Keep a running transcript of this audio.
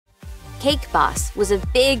Cake Boss was a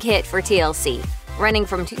big hit for TLC, running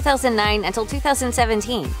from 2009 until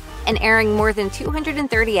 2017 and airing more than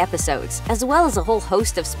 230 episodes, as well as a whole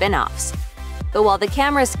host of spin-offs. But while the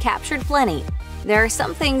cameras captured plenty, there are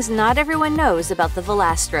some things not everyone knows about the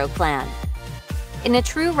Valastro clan. In a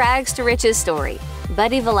true rags-to-riches story,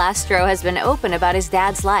 Buddy Valastro has been open about his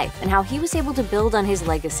dad's life and how he was able to build on his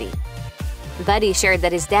legacy. Buddy shared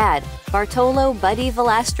that his dad, Bartolo Buddy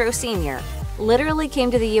Valastro Sr., literally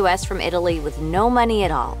came to the US from Italy with no money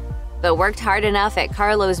at all, but worked hard enough at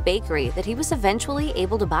Carlo's bakery that he was eventually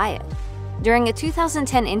able to buy it. During a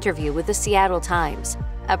 2010 interview with the Seattle Times,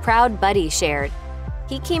 a proud Buddy shared,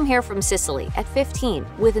 "He came here from Sicily at 15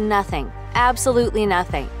 with nothing, absolutely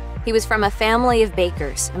nothing. He was from a family of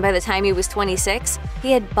bakers, and by the time he was 26,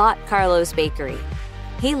 he had bought Carlo's bakery.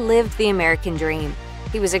 He lived the American dream.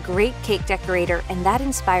 He was a great cake decorator, and that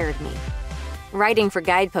inspired me." Writing for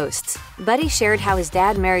Guideposts, Buddy shared how his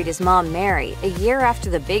dad married his mom, Mary, a year after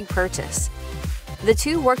the big purchase. The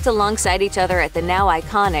two worked alongside each other at the now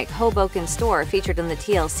iconic Hoboken store featured on the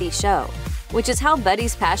TLC show, which is how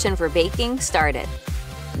Buddy's passion for baking started.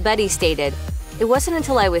 Buddy stated, "It wasn't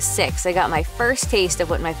until I was 6 I got my first taste of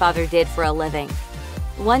what my father did for a living.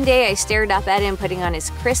 One day I stared up at him putting on his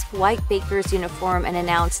crisp white baker's uniform and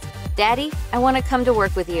announced, 'Daddy, I want to come to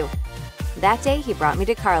work with you.' That day he brought me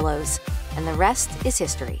to Carlo's, and the rest is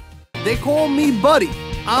history." They call me Buddy.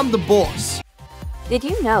 I'm the boss. Did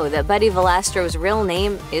you know that Buddy Valastro's real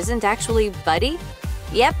name isn't actually Buddy?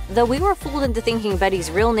 Yep, though we were fooled into thinking Buddy's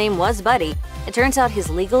real name was Buddy, it turns out his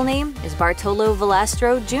legal name is Bartolo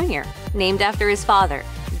Valastro Jr., named after his father,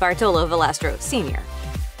 Bartolo Valastro Sr.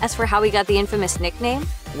 As for how he got the infamous nickname,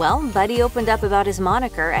 well, Buddy opened up about his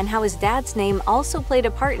moniker and how his dad's name also played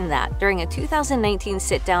a part in that during a 2019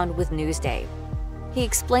 sit-down with Newsday. He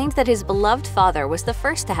explained that his beloved father was the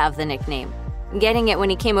first to have the nickname, getting it when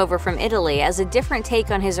he came over from Italy as a different take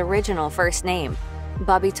on his original first name,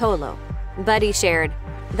 Babitolo. Buddy shared,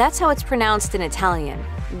 "That's how it's pronounced in Italian,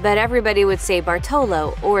 but everybody would say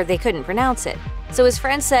Bartolo or they couldn't pronounce it. So his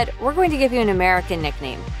friends said, 'We're going to give you an American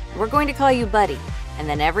nickname. We're going to call you Buddy,' and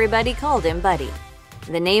then everybody called him Buddy."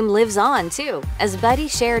 The name lives on, too, as Buddy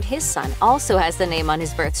shared his son also has the name on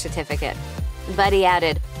his birth certificate. Buddy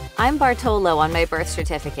added, "I'm Bartolo on my birth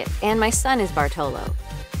certificate, and my son is Bartolo.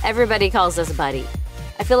 Everybody calls us Buddy.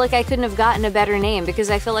 I feel like I couldn't have gotten a better name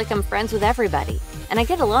because I feel like I'm friends with everybody, and I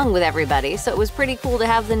get along with everybody, so it was pretty cool to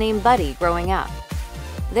have the name Buddy growing up."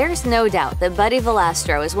 There's no doubt that Buddy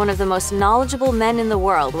Valastro is one of the most knowledgeable men in the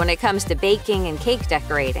world when it comes to baking and cake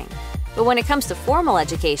decorating. But when it comes to formal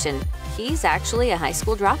education, he's actually a high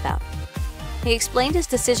school dropout. He explained his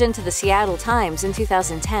decision to the Seattle Times in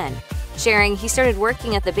 2010, sharing he started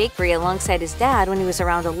working at the bakery alongside his dad when he was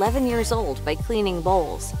around 11 years old by cleaning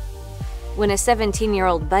bowls. When a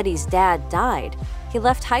 17-year-old Buddy's dad died, he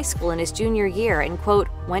left high school in his junior year and, quote,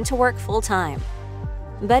 "went to work full-time."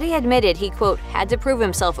 Buddy admitted he, quote, "had to prove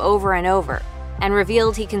himself over and over," and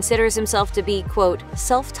revealed he considers himself to be, quote,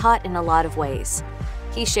 "self-taught in a lot of ways."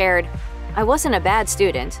 He shared, "I wasn't a bad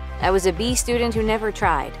student. I was a B student who never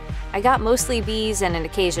tried. I got mostly Bs and an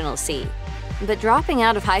occasional C. But dropping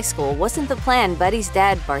out of high school wasn't the plan Buddy's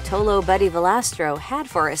dad, Bartolo Buddy Valastro, had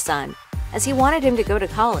for his son, as he wanted him to go to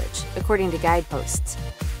college, according to Guideposts.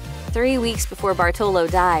 3 weeks before Bartolo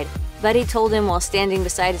died, Buddy told him while standing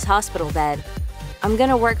beside his hospital bed, "I'm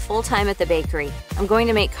gonna work full-time at the bakery. I'm going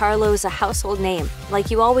to make Carlo's a household name,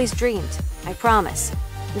 like you always dreamed. I promise.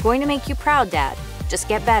 I'm going to make you proud, Dad. Just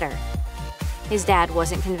get better." His dad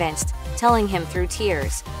wasn't convinced, telling him through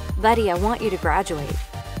tears, "Buddy, I want you to graduate."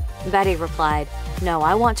 Buddy replied, "No,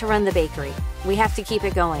 I want to run the bakery. We have to keep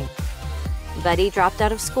it going." Buddy dropped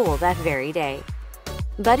out of school that very day.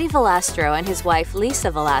 Buddy Valastro and his wife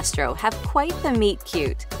Lisa Valastro have quite the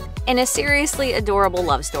meet-cute. In a seriously adorable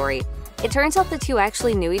love story, it turns out the two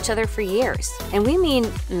actually knew each other for years, and we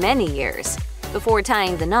mean many years, before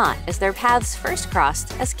tying the knot as their paths first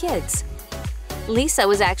crossed as kids. Lisa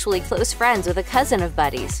was actually close friends with a cousin of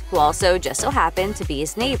Buddy's, who also just so happened to be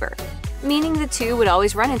his neighbor, meaning the two would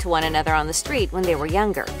always run into one another on the street when they were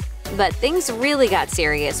younger. But things really got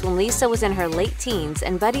serious when Lisa was in her late teens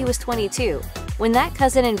and Buddy was 22, when that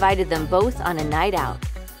cousin invited them both on a night out.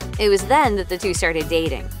 It was then that the two started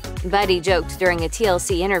dating. Buddy joked during a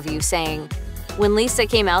TLC interview saying, "When Lisa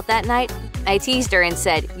came out that night, I teased her and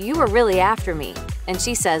said, 'You were really after me,' and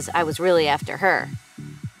she says I was really after her."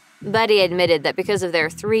 Buddy admitted that because of their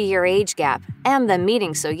 3-year age gap and them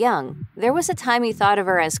meeting so young, there was a time he thought of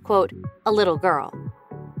her as, quote, "a little girl."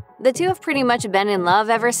 The two have pretty much been in love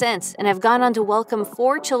ever since and have gone on to welcome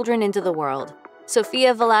 4 children into the world: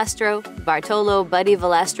 Sofia Valastro, Bartolo Buddy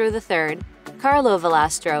Valastro III, Carlo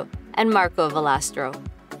Valastro, and Marco Valastro.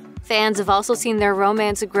 Fans have also seen their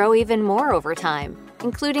romance grow even more over time,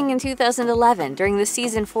 including in 2011 during the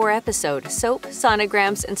Season 4 episode Soap,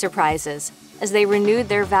 Sonograms, and Surprises, as they renewed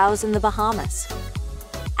their vows in the Bahamas.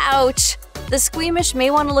 Ouch! The squeamish may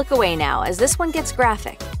want to look away now, as this one gets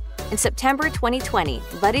graphic. In September 2020,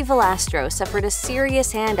 Buddy Valastro suffered a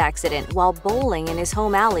serious hand accident while bowling in his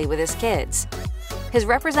home alley with his kids. His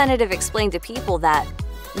representative explained to People that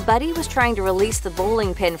Buddy was trying to release the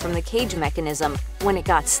bowling pin from the cage mechanism when it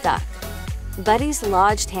got stuck. Buddy's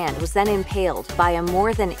lodged hand was then impaled by a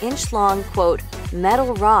more than inch-long, quote,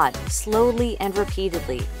 metal rod slowly and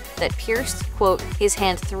repeatedly that pierced, quote, his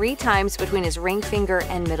hand 3 times between his ring finger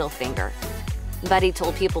and middle finger. Buddy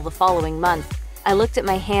told People the following month, "I looked at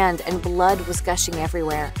my hand and blood was gushing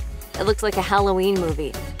everywhere. It looked like a Halloween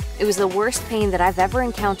movie. It was the worst pain that I've ever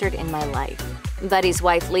encountered in my life." Buddy's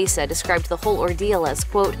wife, Lisa, described the whole ordeal as,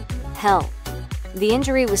 quote, hell. The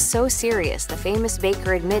injury was so serious, the famous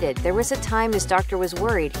baker admitted there was a time his doctor was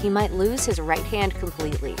worried he might lose his right hand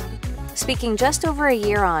completely. Speaking just over a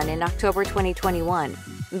year on in October 2021,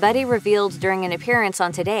 Buddy revealed during an appearance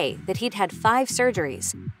on Today that he'd had 5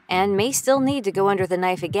 surgeries and may still need to go under the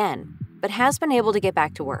knife again, but has been able to get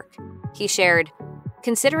back to work. He shared,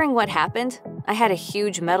 "Considering what happened, I had a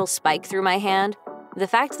huge metal spike through my hand. The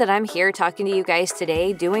fact that I'm here talking to you guys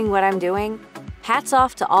today, doing what I'm doing, hats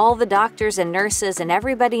off to all the doctors and nurses and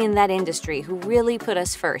everybody in that industry who really put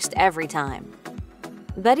us first every time."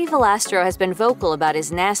 Buddy Valastro has been vocal about his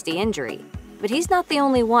nasty injury, but he's not the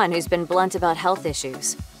only one who's been blunt about health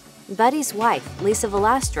issues. Buddy's wife, Lisa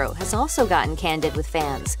Valastro, has also gotten candid with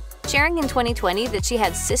fans, sharing in 2020 that she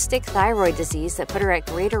had cystic thyroid disease that put her at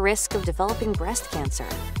greater risk of developing breast cancer.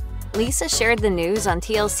 Lisa shared the news on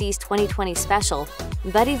TLC's 2020 special,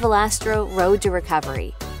 Buddy Valastro Road to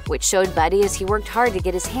Recovery, which showed Buddy as he worked hard to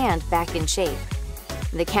get his hand back in shape.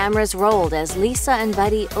 The cameras rolled as Lisa and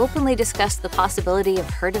Buddy openly discussed the possibility of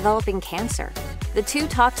her developing cancer. The two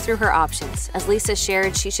talked through her options, as Lisa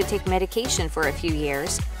shared she should take medication for a few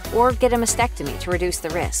years or get a mastectomy to reduce the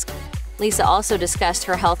risk. Lisa also discussed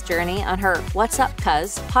her health journey on her What's Up,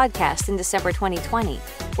 Cuz podcast in December 2020,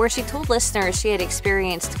 where she told listeners she had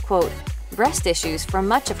experienced, quote, breast issues for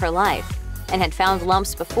much of her life and had found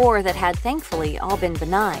lumps before that had thankfully all been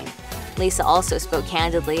benign. Lisa also spoke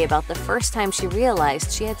candidly about the first time she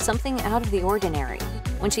realized she had something out of the ordinary,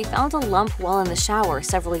 when she found a lump while in the shower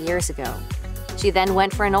several years ago. She then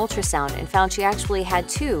went for an ultrasound and found she actually had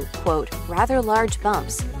 2, quote, rather large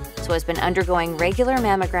bumps, so has been undergoing regular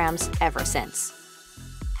mammograms ever since.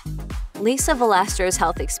 Lisa Valastro's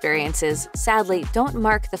health experiences, sadly, don't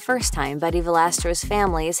mark the first time Buddy Valastro's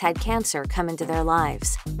family has had cancer come into their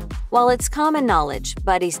lives. While it's common knowledge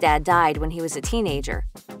Buddy's dad died when he was a teenager,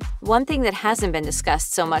 one thing that hasn't been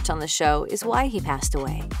discussed so much on the show is why he passed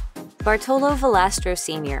away. Bartolo Valastro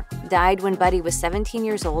Sr. died when Buddy was 17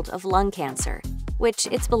 years old of lung cancer, which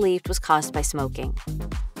it's believed was caused by smoking.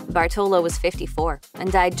 Bartolo was 54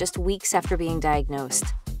 and died just weeks after being diagnosed.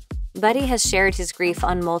 Buddy has shared his grief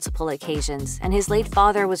on multiple occasions, and his late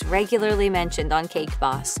father was regularly mentioned on Cake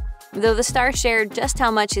Boss, though the star shared just how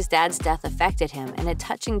much his dad's death affected him in a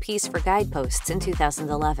touching piece for Guideposts in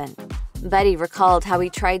 2011. Buddy recalled how he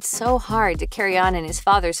tried so hard to carry on in his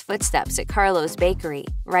father's footsteps at Carlo's Bakery,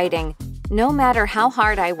 writing, "No matter how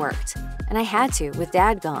hard I worked, and I had to with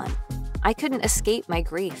Dad gone, I couldn't escape my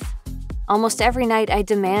grief. Almost every night I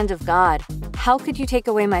demand of God, how could you take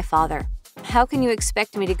away my father? How can you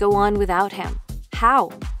expect me to go on without him?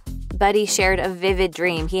 How?" Buddy shared a vivid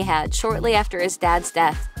dream he had shortly after his dad's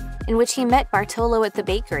death, in which he met Bartolo at the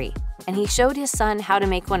bakery, and he showed his son how to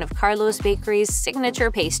make one of Carlo's Bakery's signature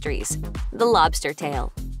pastries, the lobster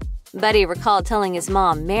tail. Buddy recalled telling his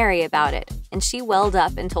mom, Mary, about it, and she welled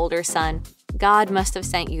up and told her son, "God must have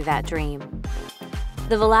sent you that dream."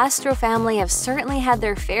 The Valastro family have certainly had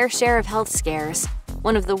their fair share of health scares,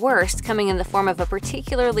 one of the worst coming in the form of a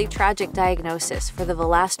particularly tragic diagnosis for the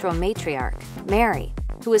Valastro matriarch, Mary,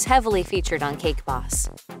 who was heavily featured on Cake Boss.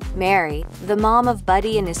 Mary, the mom of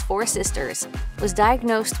Buddy and his 4 sisters, was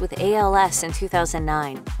diagnosed with ALS in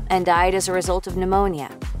 2009 and died as a result of pneumonia,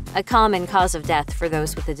 a common cause of death for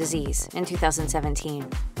those with the disease, in 2017.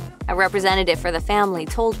 A representative for the family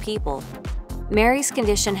told People, Mary's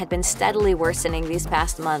condition had been steadily worsening these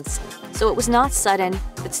past months, so it was not sudden,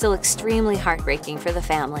 but still extremely heartbreaking for the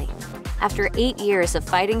family. After 8 years of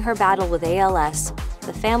fighting her battle with ALS,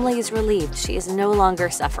 the family is relieved she is no longer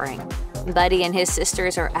suffering. Buddy and his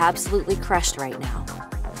sisters are absolutely crushed right now.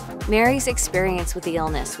 Mary's experience with the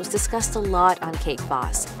illness was discussed a lot on Cake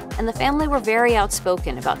Boss, and the family were very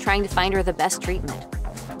outspoken about trying to find her the best treatment.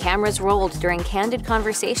 Cameras rolled during candid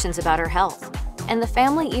conversations about her health, and the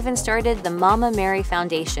family even started the Mama Mary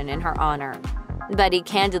Foundation in her honor. Buddy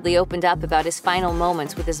candidly opened up about his final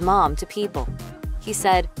moments with his mom to People. He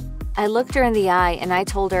said, "I looked her in the eye and I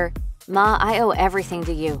told her, 'Ma, I owe everything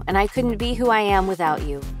to you, and I couldn't be who I am without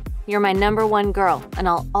you. You're my #1 girl, and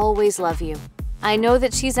I'll always love you. I know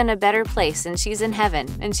that she's in a better place and she's in heaven,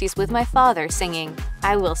 and she's with my father singing,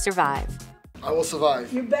 I will survive.'" I will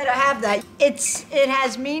survive. You better have that. It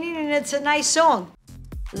has meaning and it's a nice song.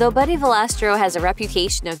 Though Buddy Valastro has a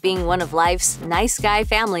reputation of being one of life's nice guy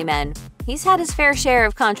family men, he's had his fair share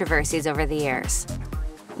of controversies over the years.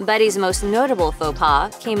 Buddy's most notable faux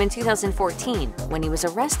pas came in 2014 when he was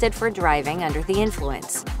arrested for driving under the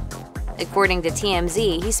influence. According to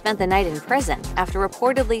TMZ, he spent the night in prison after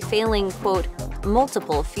reportedly failing, quote,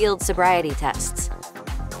 multiple field sobriety tests.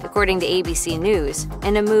 According to ABC News,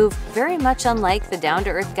 in a move very much unlike the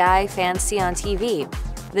down-to-earth guy fans see on TV,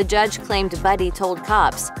 the judge claimed Buddy told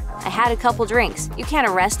cops, "I had a couple drinks. You can't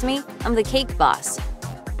arrest me. I'm the cake boss."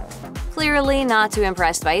 Clearly not too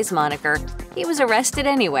impressed by his moniker, he was arrested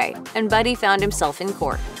anyway, and Buddy found himself in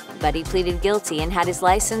court. Buddy pleaded guilty and had his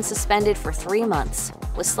license suspended for 3 months,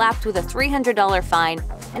 was slapped with a $300 fine,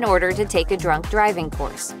 and ordered to take a drunk driving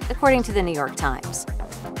course, according to the New York Times.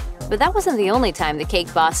 But that wasn't the only time the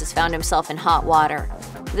cake boss has found himself in hot water.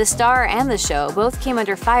 The star and the show both came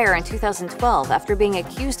under fire in 2012 after being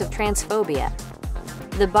accused of transphobia.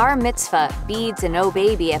 The Bar Mitzvah, Beads and Oh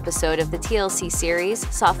Baby episode of the TLC series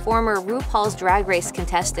saw former RuPaul's Drag Race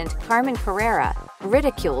contestant Carmen Carrera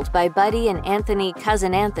ridiculed by Buddy and Anthony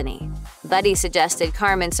Cousin Anthony. Buddy suggested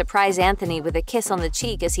Carmen surprise Anthony with a kiss on the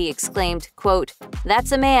cheek as he exclaimed, quote,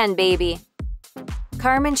 "That's a man, baby."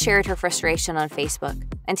 Carmen shared her frustration on Facebook,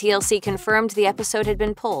 and TLC confirmed the episode had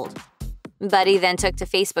been pulled. Buddy then took to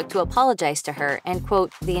Facebook to apologize to her and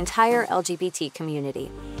quote the entire LGBT community.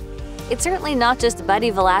 It's certainly not just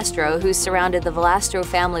Buddy Valastro who's surrounded the Valastro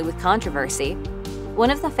family with controversy. One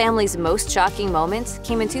of the family's most shocking moments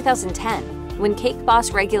came in 2010, when Cake Boss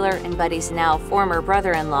regular and Buddy's now former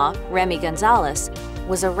brother-in-law, Remy Gonzalez,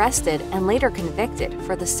 was arrested and later convicted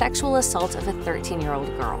for the sexual assault of a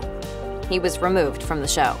 13-year-old girl. He was removed from the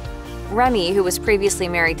show. Remy, who was previously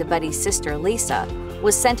married to Buddy's sister, Lisa,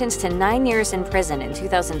 was sentenced to 9 years in prison in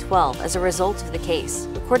 2012 as a result of the case,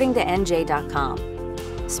 according to NJ.com.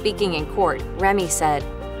 Speaking in court, Remy said,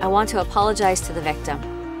 "I want to apologize to the victim.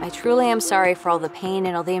 I truly am sorry for all the pain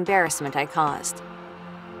and all the embarrassment I caused."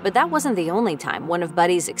 But that wasn't the only time one of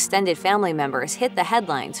Buddy's extended family members hit the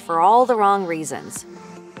headlines for all the wrong reasons.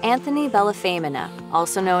 Anthony Bellafemina,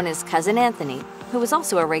 also known as Cousin Anthony, who was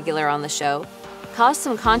also a regular on the show, caused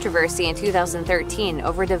some controversy in 2013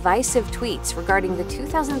 over divisive tweets regarding the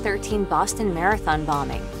 2013 Boston Marathon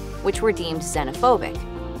bombing, which were deemed xenophobic.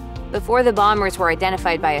 Before the bombers were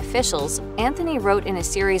identified by officials, Anthony wrote in a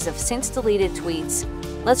series of since-deleted tweets,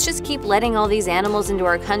 "Let's just keep letting all these animals into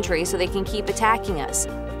our country so they can keep attacking us.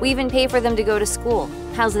 We even pay for them to go to school.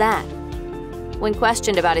 How's that?" When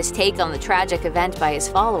questioned about his take on the tragic event by his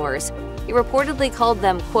followers, he reportedly called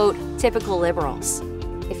them, quote, "typical liberals."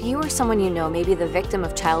 If you or someone you know may be the victim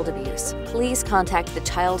of child abuse, please contact the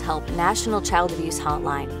Child Help National Child Abuse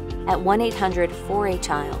Hotline at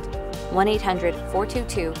 1-800-4A-CHILD,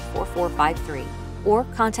 1-800-422-4453, or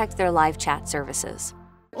contact their live chat services.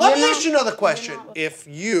 Let me ask you another question. If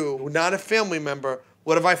you were not a family member,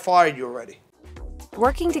 what if I fired you already?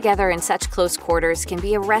 Working together in such close quarters can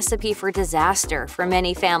be a recipe for disaster for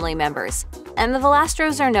many family members, and the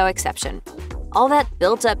Valastros are no exception. All that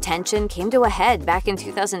built-up tension came to a head back in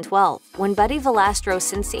 2012 when Buddy Valastro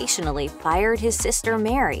sensationally fired his sister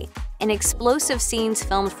Mary in explosive scenes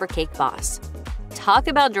filmed for Cake Boss. Talk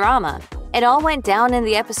about drama! It all went down in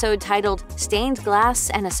the episode titled Stained Glass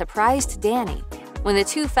and a Surprised Danny, when the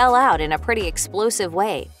two fell out in a pretty explosive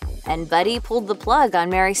way, and Buddy pulled the plug on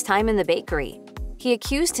Mary's time in the bakery. He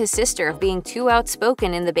accused his sister of being too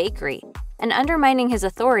outspoken in the bakery and undermining his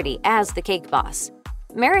authority as the Cake Boss.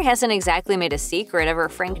 Mary hasn't exactly made a secret of her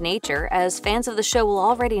frank nature, as fans of the show will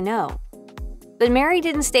already know. But Mary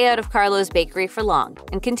didn't stay out of Carlo's bakery for long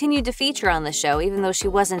and continued to feature on the show even though she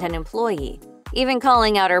wasn't an employee, even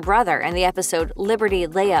calling out her brother in the episode Liberty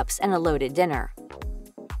Layups and a Loaded Dinner.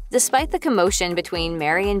 Despite the commotion between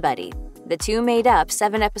Mary and Buddy, the two made up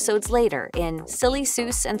 7 episodes later in Silly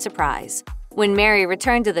Seuss and Surprise, when Mary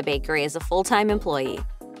returned to the bakery as a full-time employee.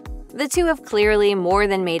 The two have clearly more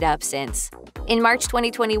than made up since. In March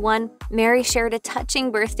 2021, Mary shared a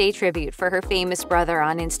touching birthday tribute for her famous brother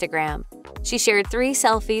on Instagram. She shared 3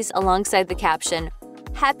 selfies alongside the caption,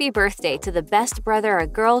 "Happy birthday to the best brother a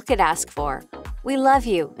girl could ask for. We love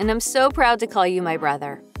you, and I'm so proud to call you my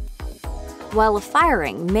brother." While a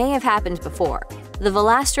firing may have happened before, The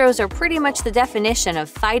Valastros are pretty much the definition of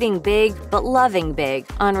fighting big but loving big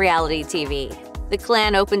on reality TV. The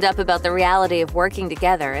clan opened up about the reality of working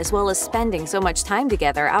together as well as spending so much time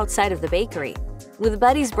together outside of the bakery, with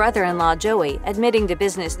Buddy's brother-in-law Joey admitting to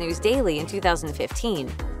Business News Daily in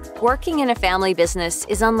 2015. Working in a family business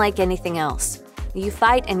is unlike anything else. You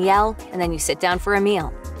fight and yell, and then you sit down for a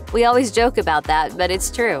meal. We always joke about that, but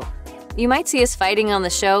it's true. You might see us fighting on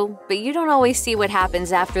the show, but you don't always see what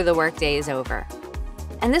happens after the workday is over.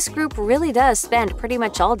 And this group really does spend pretty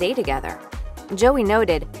much all day together. Joey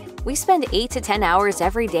noted, "We spend 8 to 10 hours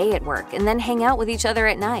every day at work and then hang out with each other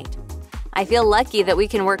at night. I feel lucky that we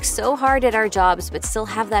can work so hard at our jobs but still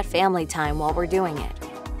have that family time while we're doing it."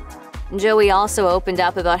 Joey also opened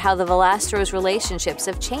up about how the Valastros' relationships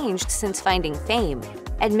have changed since finding fame,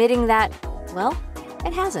 admitting that, well,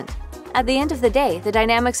 it hasn't. At the end of the day, the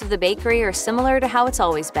dynamics of the bakery are similar to how it's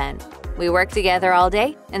always been. We work together all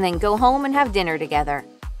day and then go home and have dinner together.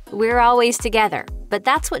 We're always together, but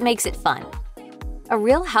that's what makes it fun. A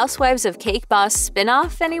Real Housewives of Cake Boss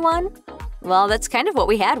spin-off, anyone? Well, that's kind of what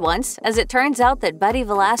we had once, as it turns out that Buddy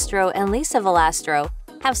Valastro and Lisa Valastro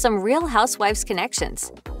have some Real Housewives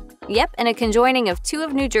connections. Yep, in a conjoining of two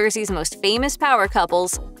of New Jersey's most famous power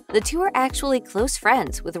couples, the two are actually close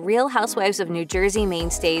friends with Real Housewives of New Jersey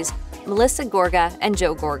mainstays Melissa Gorga and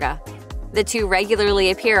Joe Gorga. The two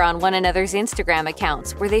regularly appear on one another's Instagram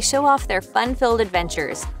accounts where they show off their fun-filled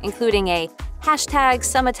adventures, including a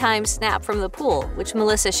 #summertime snap from the pool, which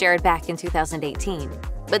Melissa shared back in 2018.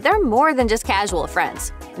 But they're more than just casual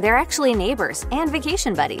friends. They're actually neighbors and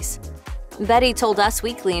vacation buddies. Betty told Us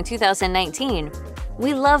Weekly in 2019,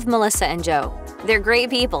 "We love Melissa and Joe. They're great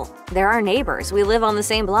people. They're our neighbors. We live on the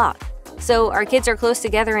same block. So our kids are close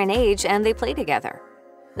together in age and they play together."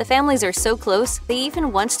 The families are so close, they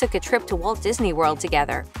even once took a trip to Walt Disney World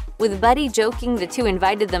together, with Buddy joking the two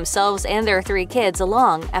invited themselves and their 3 kids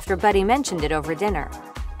along after Buddy mentioned it over dinner.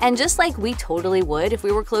 And just like we totally would if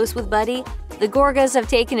we were close with Buddy, the Gorgas have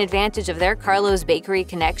taken advantage of their Carlo's Bakery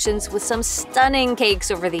connections with some stunning cakes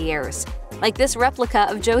over the years, like this replica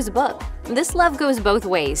of Joe's book. This love goes both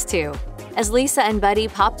ways, too, as Lisa and Buddy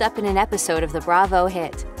popped up in an episode of the Bravo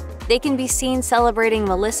hit. They can be seen celebrating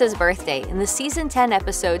Melissa's birthday in the Season 10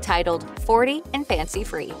 episode titled 40 and Fancy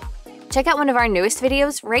Free. Check out one of our newest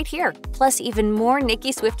videos right here. Plus, even more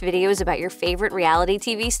Nicki Swift videos about your favorite reality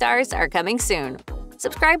TV stars are coming soon.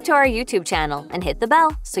 Subscribe to our YouTube channel and hit the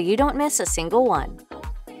bell so you don't miss a single one.